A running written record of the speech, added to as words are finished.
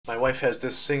My wife has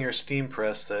this Singer steam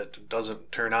press that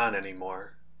doesn't turn on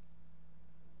anymore.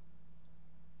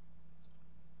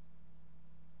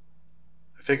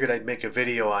 I figured I'd make a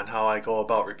video on how I go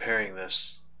about repairing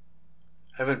this.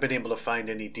 I haven't been able to find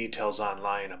any details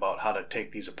online about how to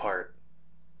take these apart.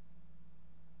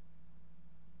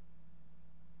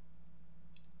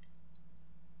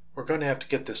 We're going to have to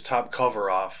get this top cover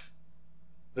off.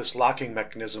 This locking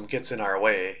mechanism gets in our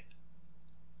way.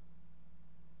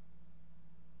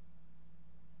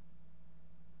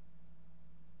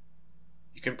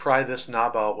 You can pry this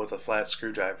knob out with a flat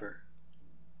screwdriver.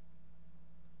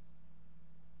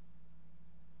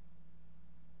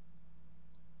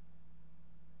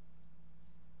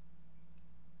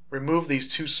 Remove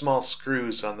these two small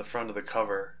screws on the front of the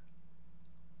cover.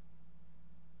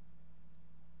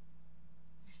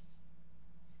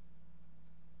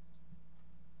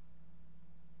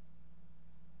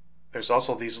 There's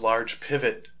also these large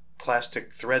pivot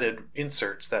plastic threaded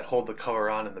inserts that hold the cover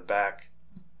on in the back.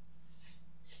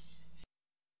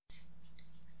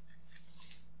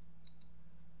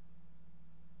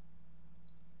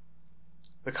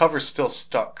 The cover's still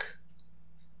stuck.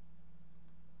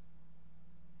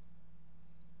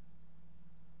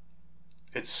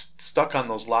 It's stuck on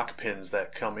those lock pins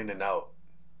that come in and out.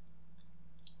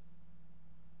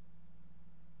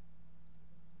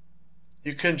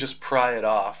 You can just pry it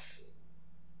off.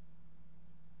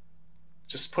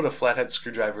 Just put a flathead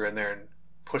screwdriver in there and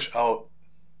push out.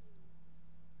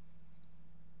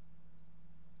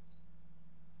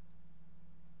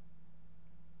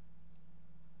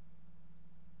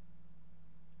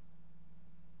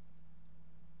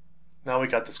 Now we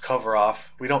got this cover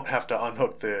off. We don't have to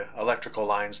unhook the electrical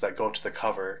lines that go to the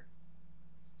cover.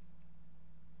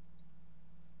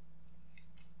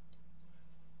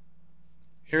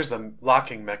 Here's the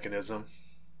locking mechanism.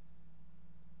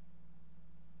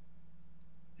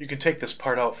 You can take this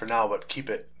part out for now, but keep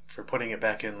it for putting it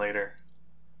back in later.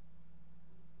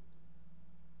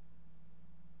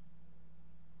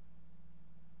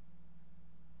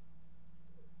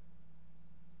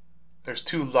 There's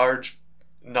two large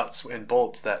nuts and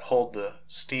bolts that hold the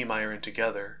steam iron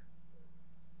together.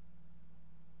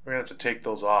 We're going to have to take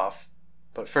those off.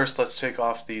 But first let's take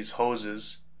off these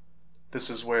hoses. This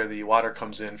is where the water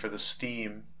comes in for the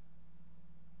steam.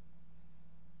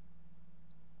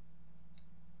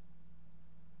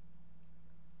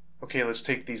 Okay, let's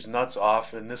take these nuts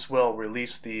off, and this will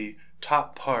release the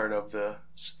top part of the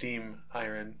steam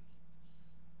iron.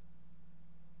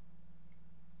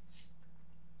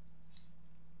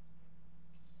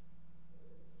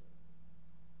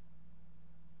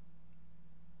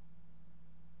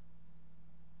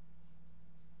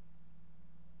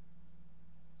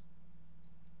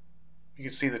 You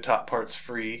can see the top part's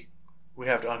free. We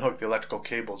have to unhook the electrical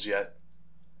cables yet.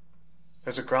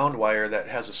 There's a ground wire that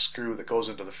has a screw that goes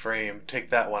into the frame. Take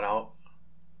that one out.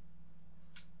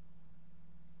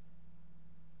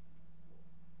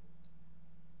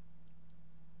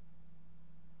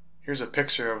 Here's a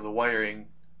picture of the wiring.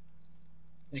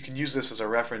 You can use this as a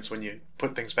reference when you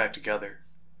put things back together.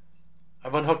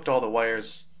 I've unhooked all the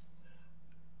wires.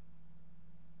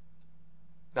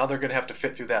 Now they're going to have to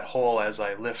fit through that hole as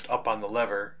I lift up on the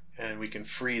lever, and we can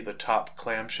free the top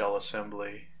clamshell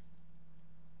assembly.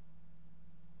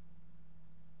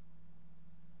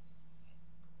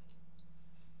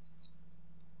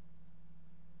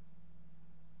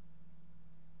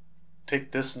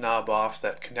 Take this knob off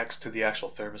that connects to the actual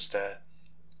thermostat.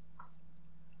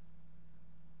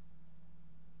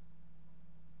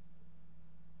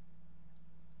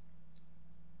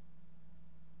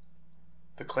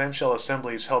 The clamshell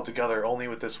assembly is held together only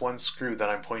with this one screw that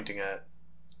I'm pointing at.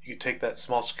 You can take that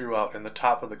small screw out and the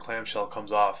top of the clamshell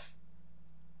comes off.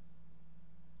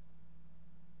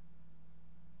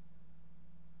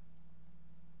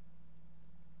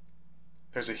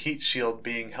 There's a heat shield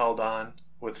being held on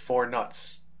with 4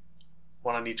 nuts,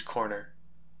 one on each corner.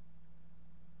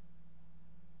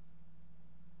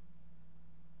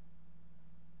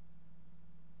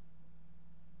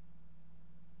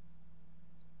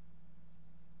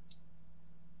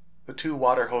 The 2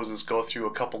 water hoses go through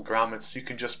a couple grommets. You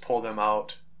can just pull them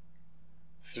out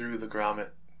through the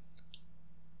grommet.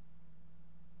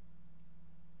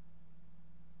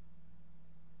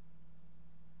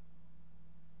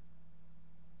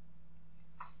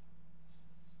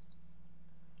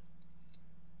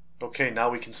 Okay, now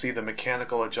we can see the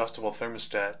mechanical adjustable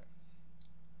thermostat.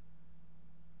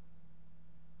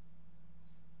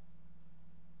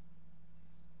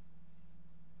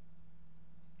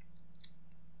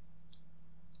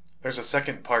 There's a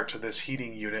second part to this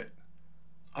heating unit.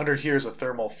 Under here is a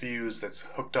thermal fuse that's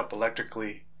hooked up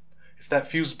electrically. If that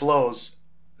fuse blows,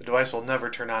 the device will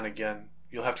never turn on again.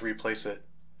 You'll have to replace it.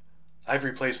 I've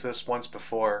replaced this once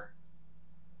before.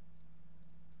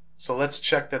 So let's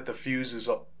check that the fuse is,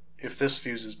 if this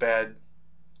fuse is bad,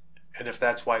 and if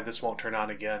that's why this won't turn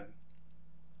on again.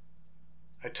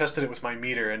 I tested it with my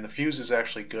meter and the fuse is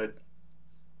actually good.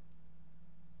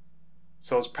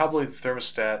 So it's probably the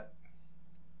thermostat.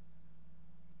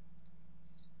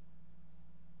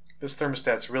 This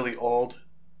thermostat's really old,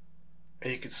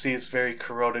 and you can see it's very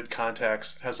corroded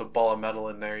contacts. It has a ball of metal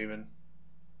in there even.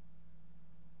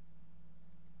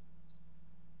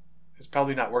 It's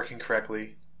probably not working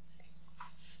correctly.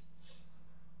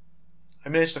 I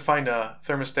managed to find a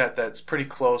thermostat that's pretty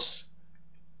close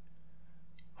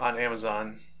on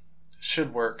Amazon. It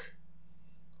should work.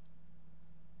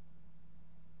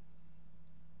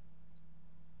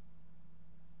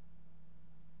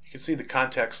 You can see the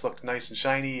contacts look nice and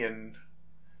shiny, and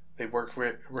they work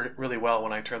really well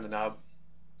when I turn the knob.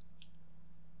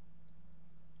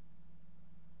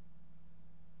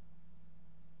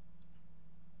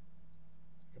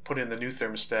 Put in the new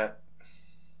thermostat.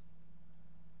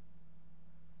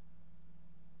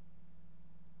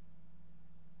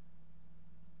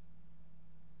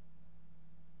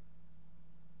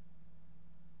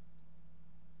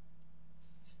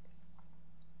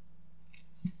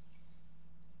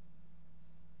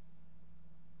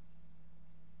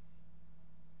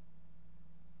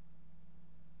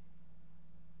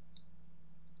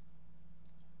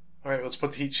 Alright, let's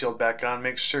put the heat shield back on.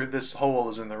 Make sure this hole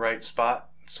is in the right spot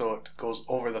so it goes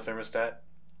over the thermostat.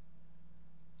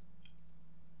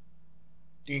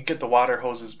 You can get the water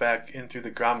hoses back in through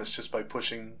the grommets just by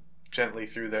pushing gently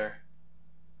through there.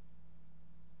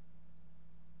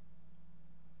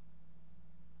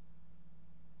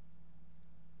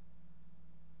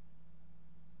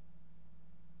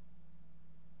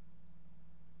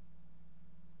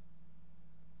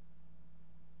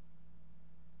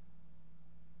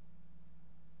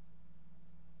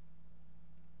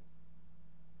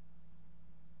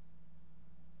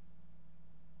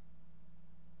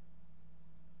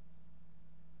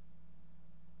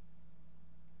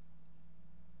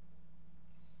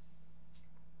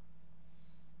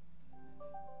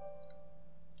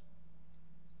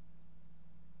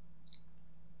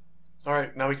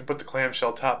 Alright, now we can put the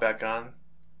clamshell top back on.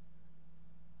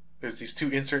 There's these two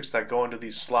inserts that go into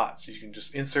these slots. You can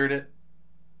just insert it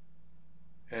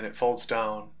and it folds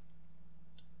down.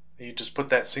 And you just put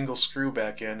that single screw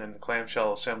back in and the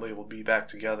clamshell assembly will be back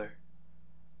together.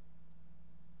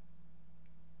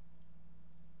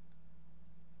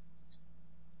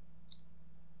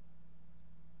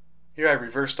 Here I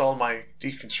reversed all my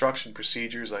deconstruction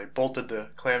procedures. I bolted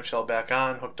the clamshell back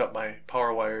on, hooked up my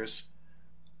power wires,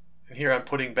 and here I'm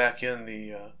putting back in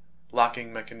the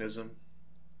locking mechanism.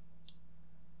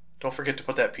 Don't forget to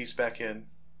put that piece back in.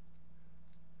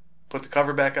 Put the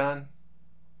cover back on.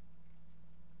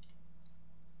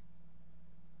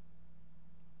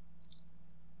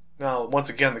 Now once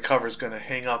again the cover is going to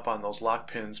hang up on those lock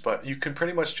pins, but you can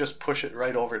pretty much just push it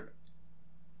right over it.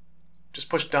 Just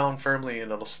push down firmly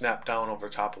and it'll snap down over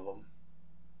top of them.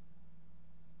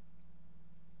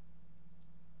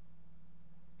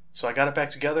 So I got it back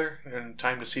together and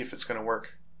time to see if it's going to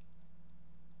work.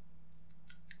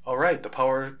 Alright, the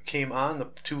power came on, the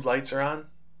two lights are on.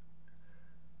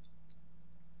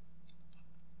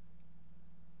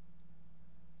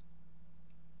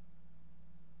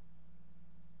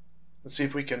 Let's see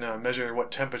if we can measure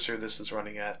what temperature this is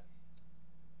running at.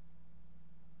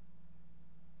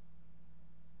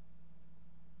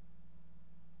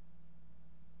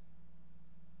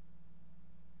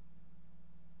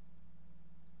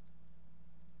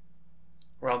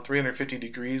 Around 350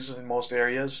 degrees in most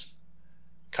areas.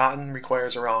 Cotton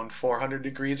requires around 400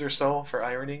 degrees or so for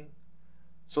ironing.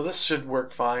 So this should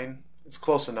work fine. It's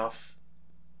close enough.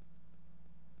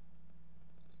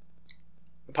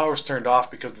 The power's turned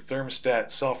off because the thermostat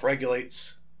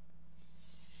self-regulates.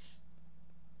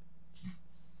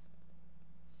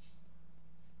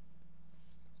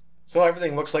 So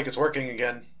everything looks like it's working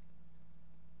again.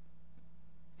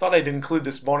 Thought I'd include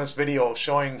this bonus video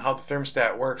showing how the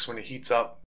thermostat works when it heats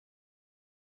up.